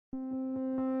No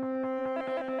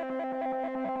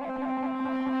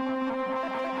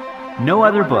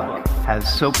other book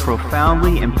has so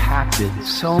profoundly impacted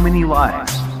so many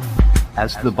lives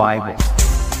as the Bible.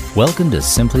 Welcome to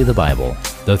Simply the Bible,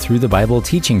 the Through the Bible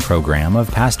teaching program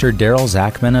of Pastor Daryl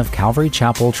Zachman of Calvary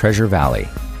Chapel, Treasure Valley.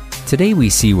 Today we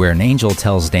see where an angel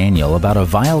tells Daniel about a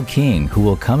vile king who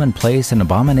will come and place an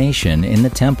abomination in the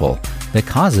temple that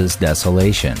causes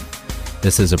desolation.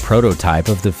 This is a prototype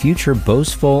of the future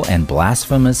boastful and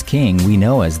blasphemous king we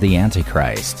know as the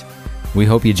Antichrist. We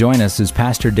hope you join us as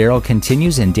Pastor Daryl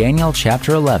continues in Daniel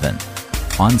chapter 11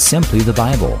 on Simply the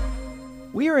Bible.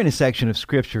 We are in a section of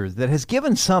Scripture that has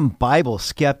given some Bible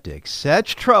skeptics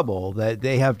such trouble that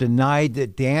they have denied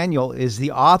that Daniel is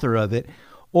the author of it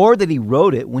or that he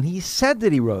wrote it when he said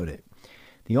that he wrote it.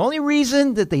 The only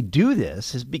reason that they do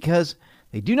this is because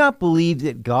they do not believe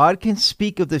that God can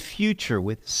speak of the future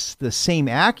with the same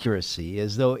accuracy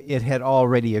as though it had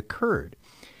already occurred.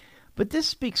 But this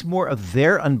speaks more of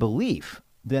their unbelief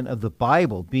than of the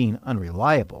Bible being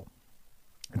unreliable.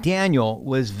 Daniel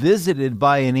was visited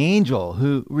by an angel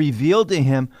who revealed to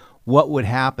him what would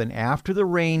happen after the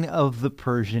reign of the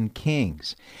Persian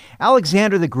kings.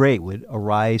 Alexander the Great would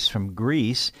arise from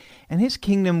Greece, and his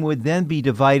kingdom would then be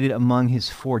divided among his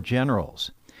 4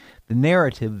 generals. The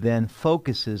narrative then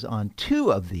focuses on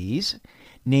 2 of these,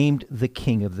 named the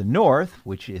King of the North,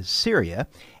 which is Syria,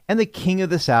 and the King of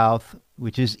the South,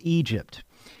 which is Egypt.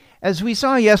 As we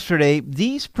saw yesterday,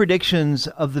 these predictions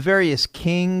of the various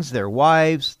kings, their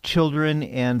wives, children,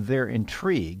 and their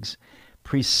intrigues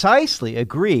precisely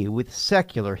agree with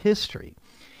secular history.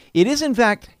 It is, in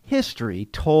fact, history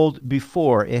told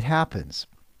before it happens.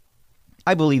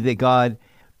 I believe that God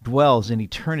dwells in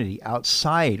eternity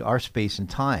outside our space and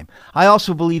time. I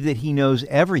also believe that he knows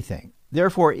everything.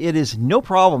 Therefore, it is no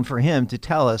problem for him to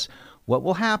tell us what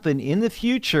will happen in the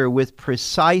future with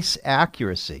precise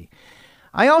accuracy.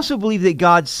 I also believe that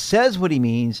God says what he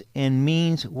means and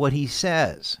means what he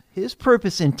says. His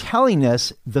purpose in telling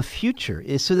us the future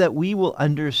is so that we will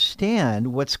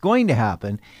understand what's going to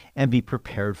happen and be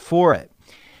prepared for it.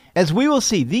 As we will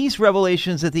see, these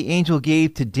revelations that the angel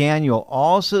gave to Daniel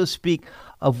also speak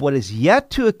of what is yet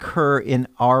to occur in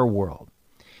our world.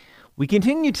 We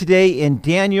continue today in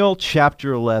Daniel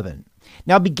chapter 11.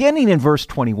 Now, beginning in verse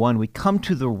 21, we come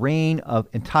to the reign of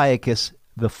Antiochus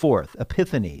IV,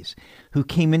 Epiphanes, who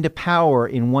came into power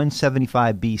in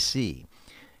 175 BC.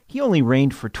 He only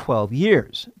reigned for 12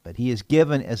 years, but he is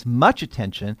given as much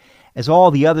attention as all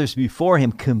the others before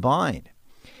him combined.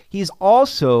 He is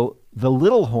also the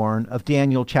little horn of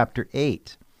Daniel chapter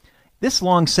 8. This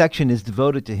long section is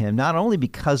devoted to him not only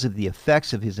because of the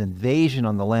effects of his invasion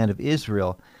on the land of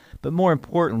Israel, but more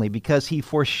importantly because he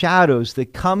foreshadows the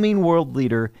coming world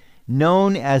leader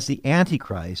known as the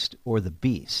Antichrist or the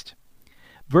Beast.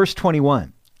 Verse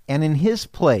 21, "And in his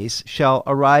place shall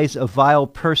arise a vile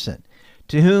person,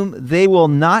 to whom they will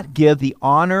not give the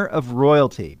honor of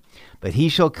royalty, but he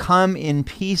shall come in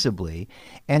peaceably,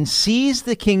 and seize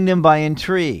the kingdom by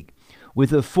intrigue.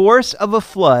 With the force of a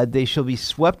flood they shall be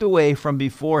swept away from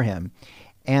before him,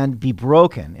 and be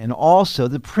broken, and also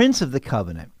the prince of the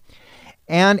covenant.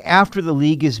 And after the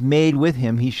league is made with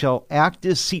him, he shall act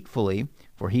deceitfully,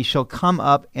 for he shall come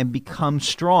up and become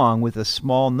strong with a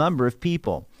small number of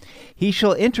people. He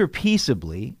shall enter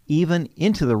peaceably, even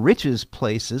into the richest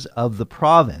places of the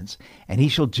province, and he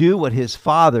shall do what his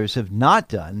fathers have not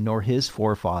done, nor his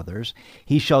forefathers.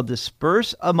 He shall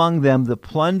disperse among them the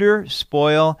plunder,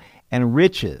 spoil, and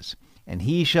riches, and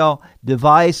he shall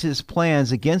devise his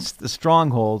plans against the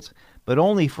strongholds, but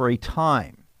only for a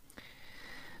time."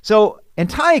 So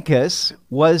Antiochus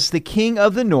was the king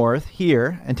of the north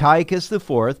here, Antiochus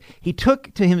IV. He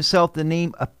took to himself the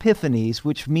name Epiphanes,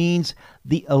 which means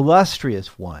the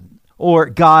illustrious one, or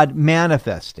God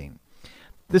manifesting.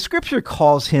 The scripture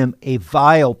calls him a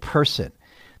vile person.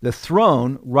 The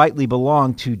throne rightly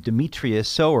belonged to Demetrius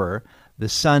Soter, the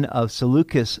son of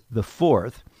Seleucus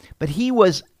IV, but he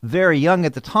was very young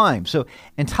at the time, so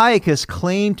Antiochus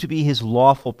claimed to be his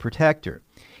lawful protector.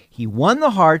 He won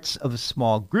the hearts of a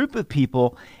small group of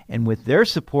people, and with their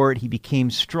support, he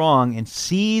became strong and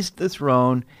seized the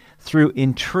throne through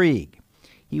intrigue.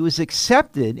 He was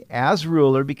accepted as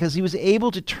ruler because he was able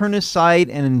to turn aside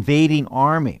an invading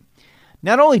army.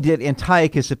 Not only did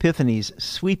Antiochus Epiphanes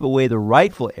sweep away the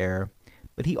rightful heir,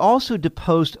 but he also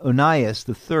deposed Onias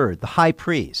III, the high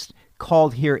priest,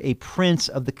 called here a prince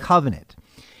of the covenant.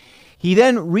 He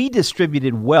then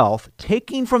redistributed wealth,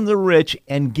 taking from the rich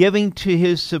and giving to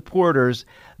his supporters,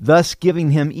 thus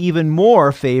giving him even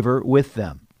more favor with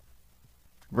them.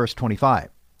 Verse 25,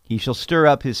 he shall stir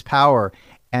up his power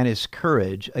and his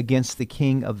courage against the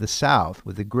king of the south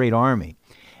with a great army.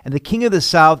 And the king of the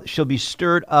south shall be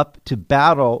stirred up to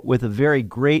battle with a very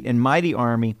great and mighty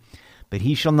army, but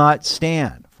he shall not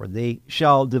stand, for they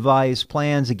shall devise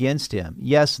plans against him.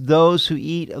 Yes, those who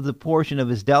eat of the portion of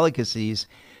his delicacies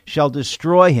shall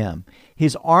destroy him.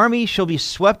 His army shall be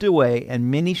swept away,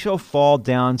 and many shall fall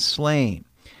down slain.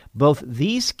 Both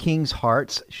these kings'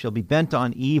 hearts shall be bent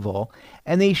on evil,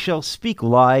 and they shall speak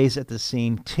lies at the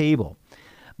same table.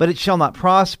 But it shall not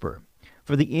prosper,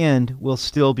 for the end will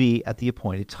still be at the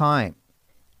appointed time.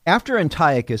 After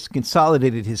Antiochus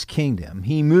consolidated his kingdom,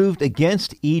 he moved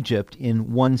against Egypt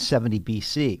in 170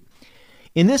 BC.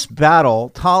 In this battle,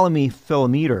 Ptolemy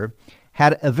Philometor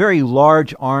had a very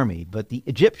large army, but the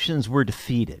Egyptians were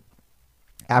defeated.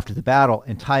 After the battle,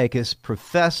 Antiochus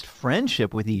professed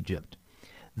friendship with Egypt.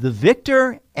 The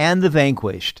victor and the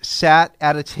vanquished sat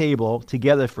at a table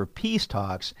together for peace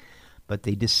talks, but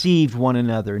they deceived one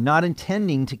another, not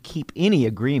intending to keep any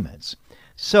agreements.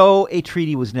 So a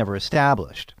treaty was never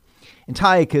established.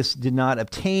 Antiochus did not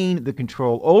obtain the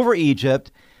control over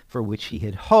Egypt for which he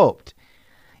had hoped.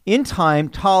 In time,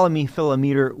 Ptolemy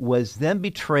Philometor was then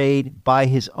betrayed by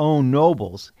his own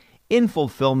nobles in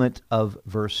fulfillment of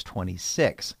verse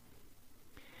 26.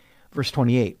 Verse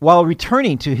 28, while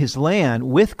returning to his land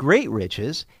with great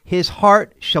riches, his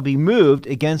heart shall be moved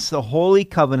against the holy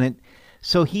covenant,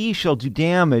 so he shall do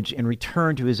damage and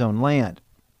return to his own land.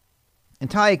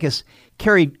 Antiochus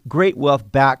carried great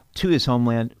wealth back to his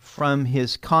homeland from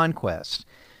his conquest.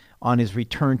 On his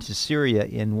return to Syria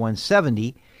in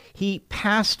 170, he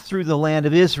passed through the land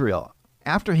of Israel.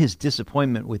 After his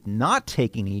disappointment with not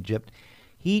taking Egypt,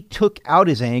 he took out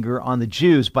his anger on the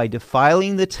Jews by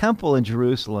defiling the temple in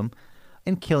Jerusalem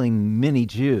and killing many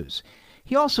Jews.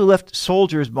 He also left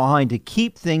soldiers behind to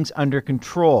keep things under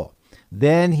control.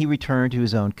 Then he returned to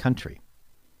his own country.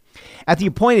 At the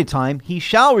appointed time, he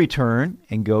shall return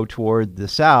and go toward the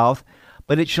south,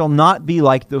 but it shall not be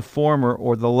like the former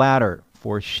or the latter,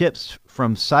 for ships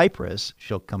from Cyprus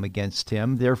shall come against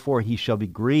him. Therefore he shall be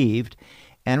grieved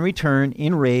and return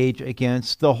in rage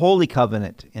against the holy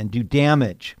covenant and do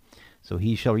damage. So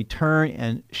he shall return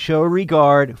and show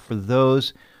regard for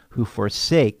those who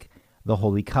forsake the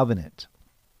holy covenant.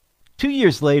 2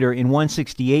 years later, in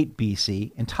 168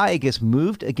 BC, Antiochus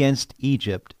moved against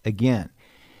Egypt again.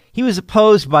 He was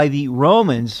opposed by the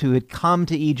Romans who had come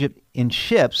to Egypt in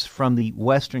ships from the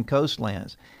western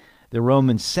coastlands. The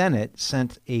Roman Senate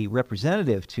sent a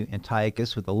representative to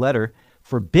Antiochus with a letter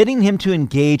forbidding him to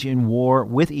engage in war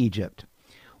with Egypt.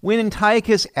 When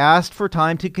Antiochus asked for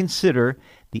time to consider,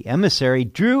 the emissary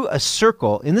drew a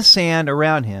circle in the sand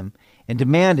around him and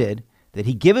demanded that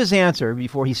he give his answer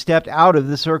before he stepped out of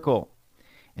the circle.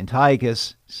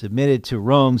 Antiochus submitted to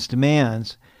Rome's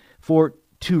demands, for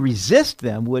to resist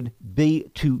them would be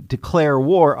to declare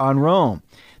war on Rome.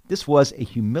 This was a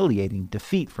humiliating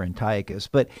defeat for Antiochus,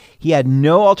 but he had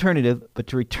no alternative but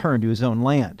to return to his own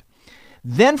land.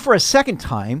 Then for a second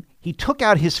time, he took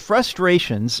out his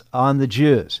frustrations on the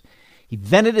Jews. He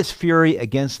vented his fury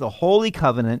against the Holy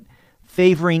Covenant,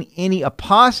 favoring any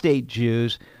apostate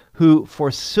Jews who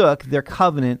forsook their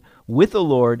covenant with the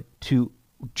Lord to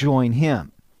join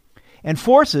him. And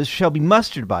forces shall be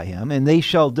mustered by him, and they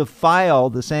shall defile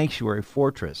the sanctuary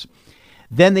fortress.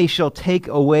 Then they shall take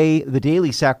away the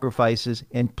daily sacrifices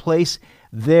and place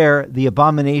there the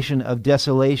abomination of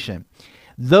desolation.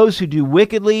 Those who do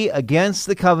wickedly against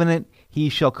the covenant he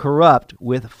shall corrupt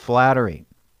with flattery.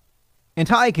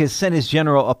 Antiochus sent his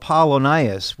general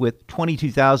Apollonius with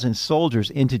 22,000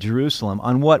 soldiers into Jerusalem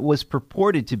on what was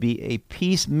purported to be a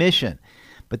peace mission.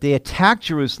 But they attacked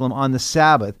Jerusalem on the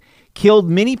Sabbath, killed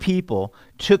many people,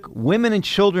 took women and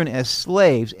children as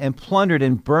slaves, and plundered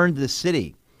and burned the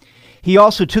city. He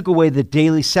also took away the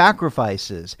daily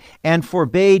sacrifices and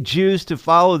forbade Jews to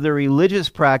follow their religious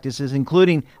practices,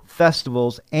 including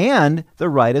festivals and the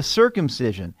rite of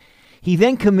circumcision. He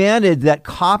then commanded that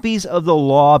copies of the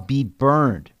law be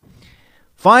burned.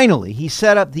 Finally, he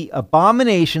set up the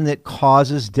abomination that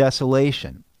causes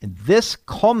desolation. In this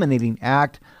culminating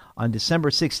act, on December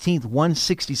 16th,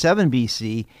 167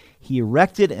 BC, he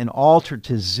erected an altar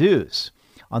to Zeus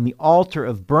on the altar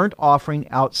of burnt offering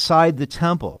outside the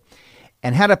temple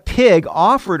and had a pig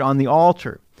offered on the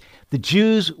altar. The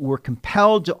Jews were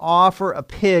compelled to offer a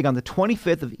pig on the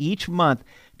 25th of each month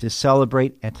to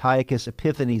celebrate Antiochus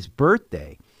Epiphanes'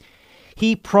 birthday.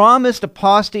 He promised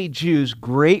apostate Jews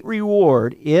great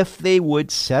reward if they would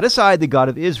set aside the God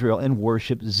of Israel and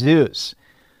worship Zeus.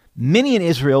 Many in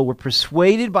Israel were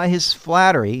persuaded by his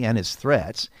flattery and his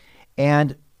threats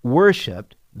and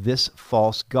worshipped this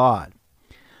false god.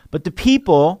 But the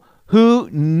people who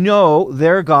know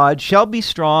their God shall be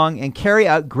strong and carry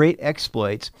out great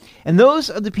exploits, and those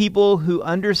of the people who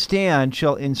understand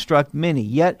shall instruct many.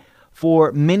 Yet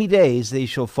for many days they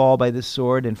shall fall by the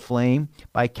sword and flame,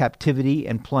 by captivity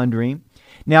and plundering.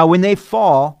 Now when they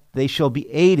fall, they shall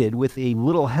be aided with a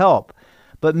little help,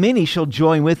 but many shall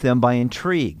join with them by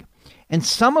intrigue. And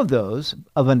some of those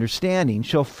of understanding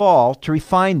shall fall to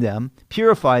refine them,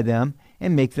 purify them,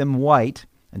 and make them white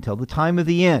until the time of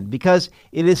the end, because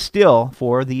it is still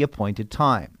for the appointed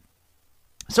time.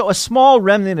 So a small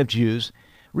remnant of Jews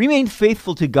remained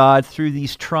faithful to God through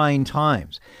these trying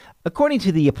times. According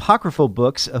to the apocryphal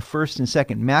books of 1st and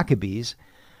 2nd Maccabees,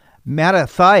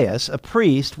 Mattathias, a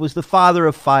priest, was the father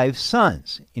of 5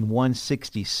 sons. In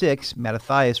 166,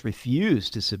 Mattathias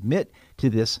refused to submit to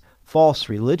this false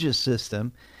religious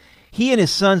system. He and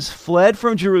his sons fled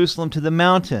from Jerusalem to the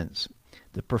mountains.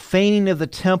 The profaning of the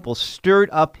temple stirred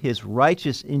up his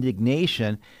righteous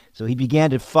indignation, so he began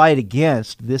to fight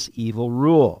against this evil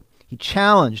rule. He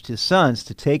challenged his sons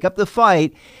to take up the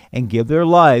fight and give their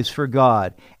lives for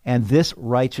God and this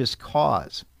righteous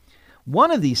cause.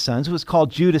 One of these sons was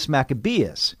called Judas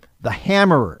Maccabeus, the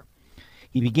Hammerer.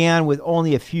 He began with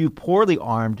only a few poorly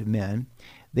armed men.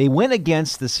 They went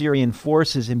against the Syrian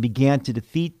forces and began to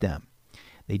defeat them.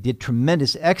 They did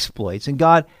tremendous exploits, and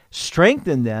God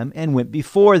strengthened them and went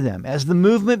before them. As the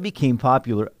movement became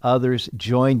popular, others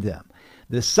joined them.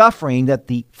 The suffering that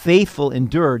the faithful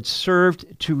endured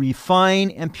served to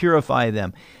refine and purify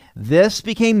them. This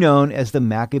became known as the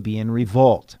Maccabean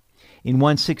Revolt. In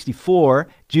 164,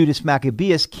 Judas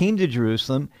Maccabeus came to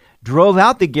Jerusalem, drove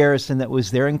out the garrison that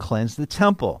was there, and cleansed the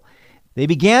temple. They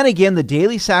began again the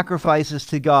daily sacrifices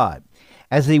to God.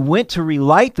 As they went to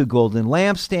relight the golden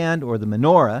lampstand or the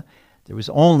menorah, there was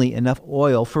only enough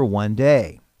oil for one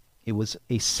day. It was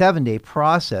a 7-day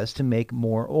process to make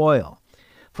more oil.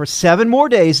 For 7 more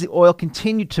days, the oil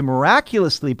continued to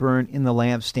miraculously burn in the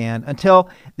lampstand until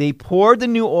they poured the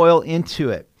new oil into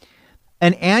it.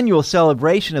 An annual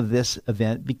celebration of this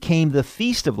event became the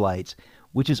Feast of Lights,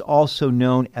 which is also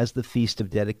known as the Feast of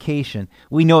Dedication.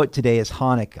 We know it today as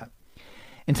Hanukkah.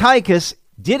 Antiochus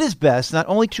did his best not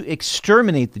only to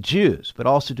exterminate the Jews, but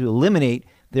also to eliminate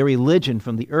their religion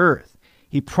from the earth.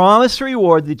 He promised to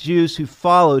reward the Jews who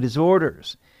followed his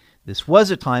orders. This was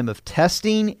a time of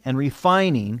testing and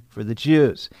refining for the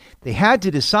Jews. They had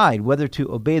to decide whether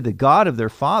to obey the God of their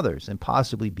fathers and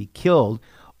possibly be killed,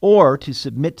 or to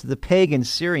submit to the pagan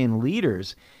Syrian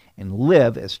leaders and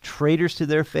live as traitors to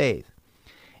their faith.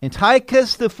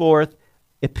 Antiochus IV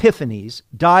Epiphanes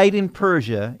died in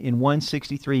Persia in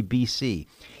 163 BC.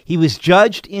 He was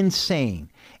judged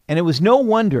insane, and it was no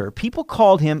wonder people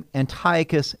called him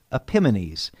Antiochus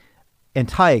Epimanes,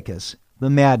 Antiochus the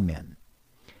madman.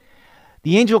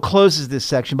 The angel closes this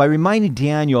section by reminding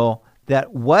Daniel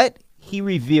that what he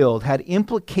revealed had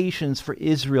implications for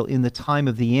Israel in the time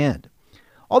of the end.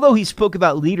 Although he spoke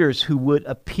about leaders who would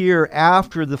appear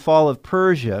after the fall of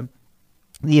Persia,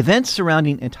 the events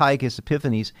surrounding Antiochus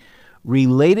Epiphanes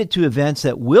related to events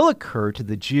that will occur to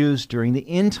the Jews during the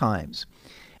end times.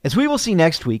 As we will see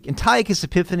next week, Antiochus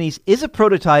Epiphanes is a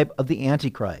prototype of the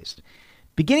Antichrist.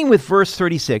 Beginning with verse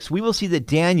 36, we will see that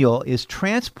Daniel is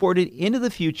transported into the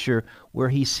future where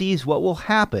he sees what will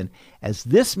happen as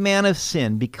this man of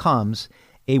sin becomes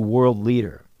a world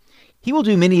leader. He will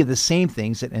do many of the same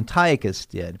things that Antiochus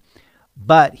did,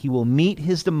 but he will meet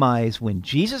his demise when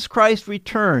Jesus Christ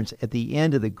returns at the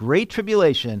end of the Great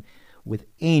Tribulation with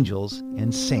angels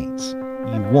and saints.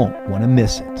 You won't want to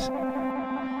miss it.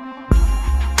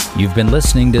 You've been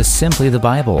listening to Simply the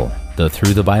Bible, the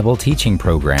Through the Bible teaching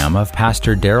program of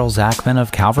Pastor Daryl Zachman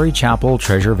of Calvary Chapel,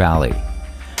 Treasure Valley.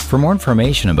 For more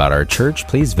information about our church,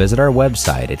 please visit our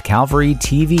website at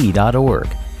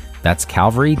calvarytv.org. That's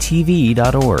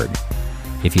calvarytv.org.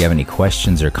 If you have any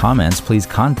questions or comments, please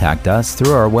contact us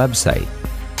through our website.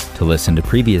 To listen to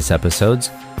previous episodes,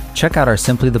 check out our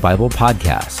Simply the Bible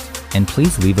podcast, and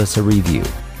please leave us a review.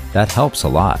 That helps a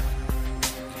lot.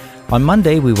 On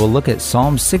Monday, we will look at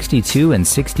Psalms 62 and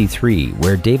 63,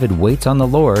 where David waits on the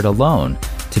Lord alone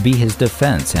to be his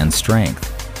defense and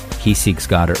strength. He seeks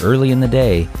God early in the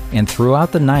day, and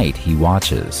throughout the night he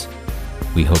watches.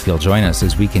 We hope you'll join us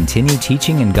as we continue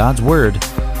teaching in God's Word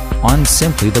on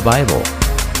Simply the Bible.